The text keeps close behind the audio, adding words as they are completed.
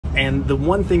And the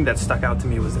one thing that stuck out to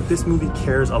me was that this movie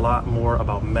cares a lot more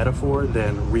about metaphor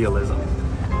than realism.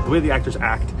 The way the actors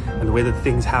act and the way that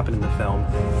things happen in the film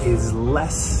is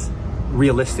less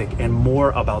realistic and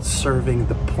more about serving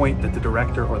the point that the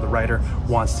director or the writer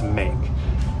wants to make.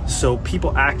 So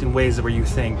people act in ways where you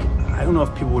think, I don't know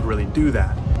if people would really do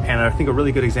that. And I think a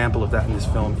really good example of that in this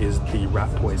film is the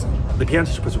rat poison. The piano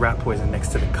teacher puts rat poison next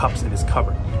to the cups in his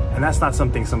cupboard, and that's not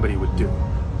something somebody would do.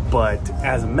 But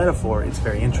as a metaphor, it's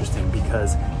very interesting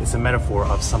because it's a metaphor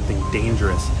of something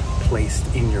dangerous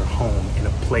placed in your home, in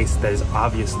a place that is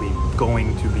obviously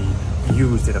going to be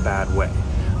used in a bad way.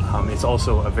 It's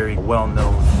also a very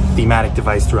well-known thematic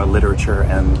device throughout literature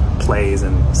and plays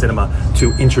and cinema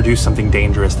to introduce something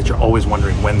dangerous that you're always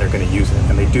wondering when they're going to use it,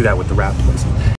 and they do that with the rat poison.